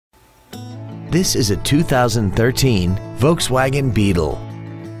This is a 2013 Volkswagen Beetle.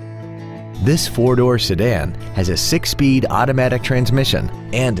 This four-door sedan has a 6-speed automatic transmission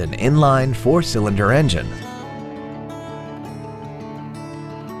and an inline 4-cylinder engine.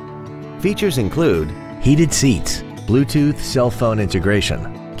 Features include heated seats, Bluetooth cell phone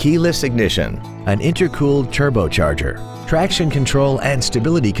integration, keyless ignition, an intercooled turbocharger, traction control and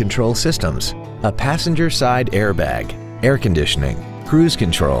stability control systems, a passenger side airbag, air conditioning, cruise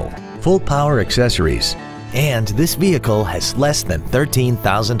control, full power accessories, and this vehicle has less than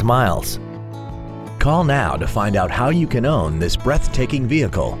 13,000 miles. Call now to find out how you can own this breathtaking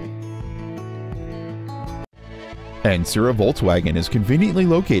vehicle. Ancira Volkswagen is conveniently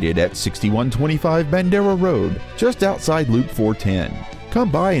located at 6125 Bandera Road, just outside Loop 410. Come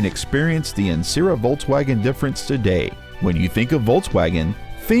by and experience the Ancira Volkswagen difference today. When you think of Volkswagen,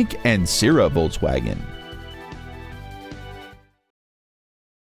 think Ancira Volkswagen.